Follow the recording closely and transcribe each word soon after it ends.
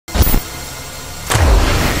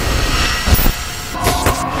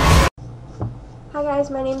Hi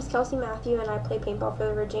guys, my name is Kelsey Mathieu and I play paintball for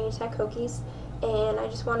the Virginia Tech Hokies, and I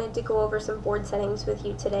just wanted to go over some board settings with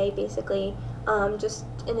you today. Basically, just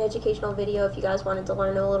an educational video if you guys wanted to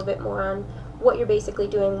learn a little bit more on what you're basically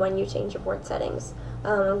doing when you change your board settings.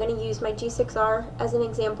 I'm going to use my G6r as an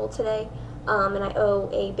example today, and I owe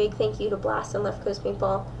a big thank you to Blast and Left Coast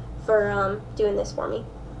Paintball for doing this for me.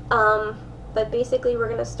 But basically we're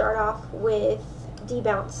going to start off with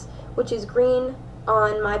Debounce, which is green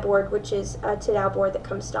on my board, which is a Debounce board that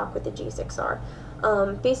comes stock with the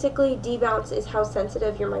G6r. Basically, Debounce is how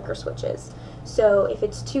sensitive your micro switch is. So if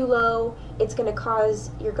it's too low, it's going to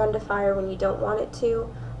cause your gun to fire when you don't want it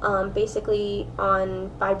to, basically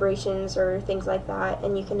on vibrations or things like that,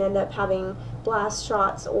 and you can end up having blast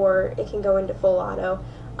shots, or it can go into full auto.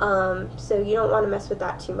 So you don't want to mess with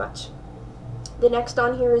that too much. The next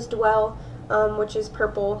on here is Dwell, which is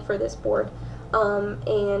purple for this board.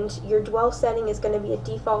 And your dwell setting is going to be a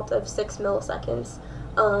default of 6 milliseconds.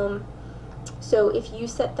 So if you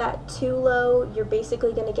set that too low, you're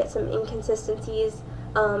basically going to get some inconsistencies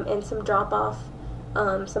and some drop off,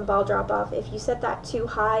 some ball drop off. If you set that too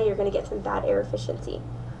high, you're going to get some bad air efficiency.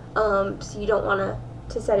 So you don't want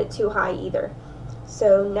to set it too high either.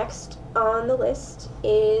 So next on the list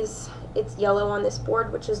is, it's yellow on this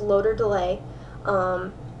board, which is loader delay.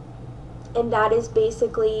 And that is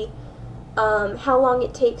basically how long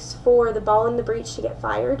it takes for the ball in the breech to get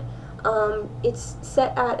fired. It's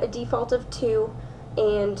set at a default of 2,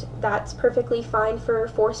 and that's perfectly fine for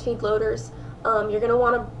force feed loaders. You're going to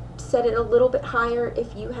want to set it a little bit higher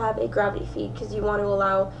if you have a gravity feed, because you want to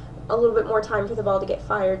allow a little bit more time for the ball to get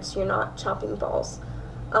fired so you're not chopping balls.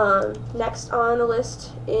 Next on the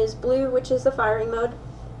list is blue, which is the firing mode.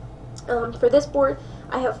 For this board,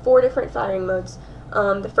 I have 4 different firing modes.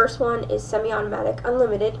 The first one is semi-automatic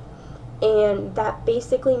unlimited, and that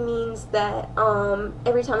basically means that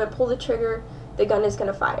every time I pull the trigger, the gun is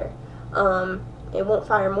going to fire. It won't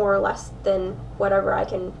fire more or less than whatever I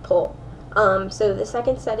can pull. So the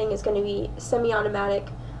second setting is going to be semi-automatic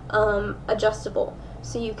adjustable.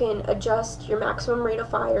 So you can adjust your maximum rate of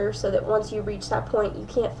fire so that once you reach that point, you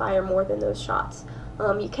can't fire more than those shots.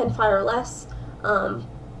 You can fire less,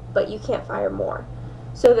 but you can't fire more.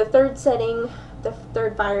 So the third setting, the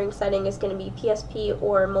third firing setting, is going to be PSP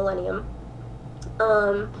or Millennium,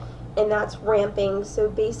 and that's ramping. So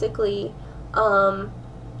basically,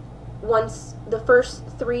 once the first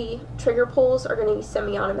 3 trigger pulls are going to be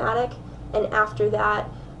semi-automatic, and after that,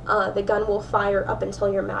 the gun will fire up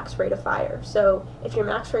until your max rate of fire. So if your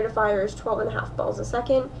max rate of fire is 12.5 balls a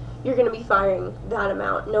second, you're going to be firing that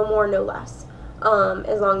amount, no more, no less,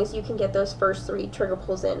 as long as you can get those first 3 trigger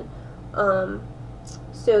pulls in.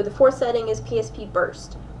 So the fourth setting is PSP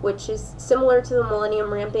Burst, which is similar to the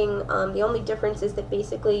Millennium ramping. The only difference is that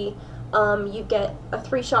basically you get a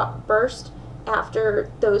 3-shot burst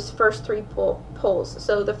after those first 3 pulls.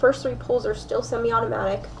 So the first 3 pulls are still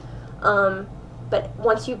semi-automatic, but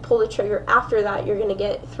once you pull the trigger after that, you're going to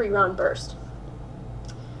get 3-round burst.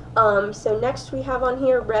 So next we have on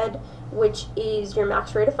here red, which is your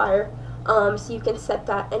max rate of fire. So you can set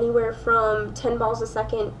that anywhere from 10 balls a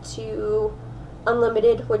second to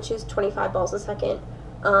unlimited, which is 25 balls a second.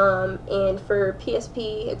 And for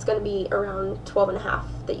PSP, it's going to be around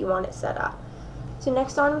 12.5 that you want it set at. So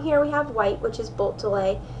next on here we have white, which is bolt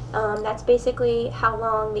delay. That's basically how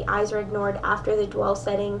long the eyes are ignored after the dwell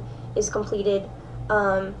setting is completed.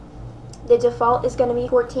 The default is going to be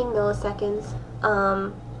 14 milliseconds,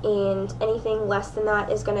 and anything less than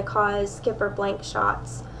that is going to cause skip or blank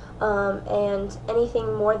shots, and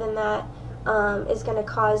anything more than that is going to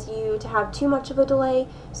cause you to have too much of a delay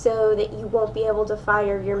so that you won't be able to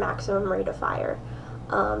fire your maximum rate of fire.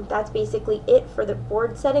 That's basically it for the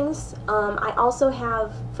board settings. I also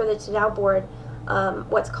have, for the Debounce board,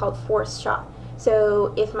 what's called Forrest Chop.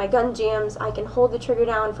 So if my gun jams, I can hold the trigger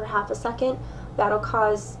down for half a second. That'll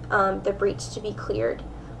cause the breech to be cleared.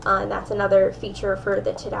 And that's another feature for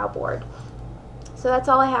the Debounce board. So that's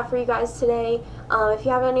all I have for you guys today. If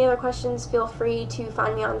you have any other questions, feel free to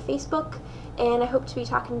find me on Facebook, and I hope to be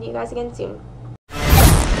talking to you guys again soon.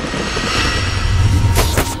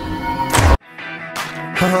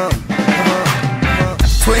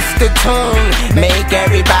 Twist the tongue, make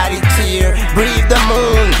everybody tear. Breathe the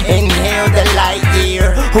moon, inhale the light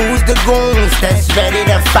year. Who's the goons that's ready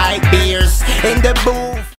to fight beers in the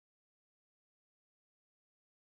booth?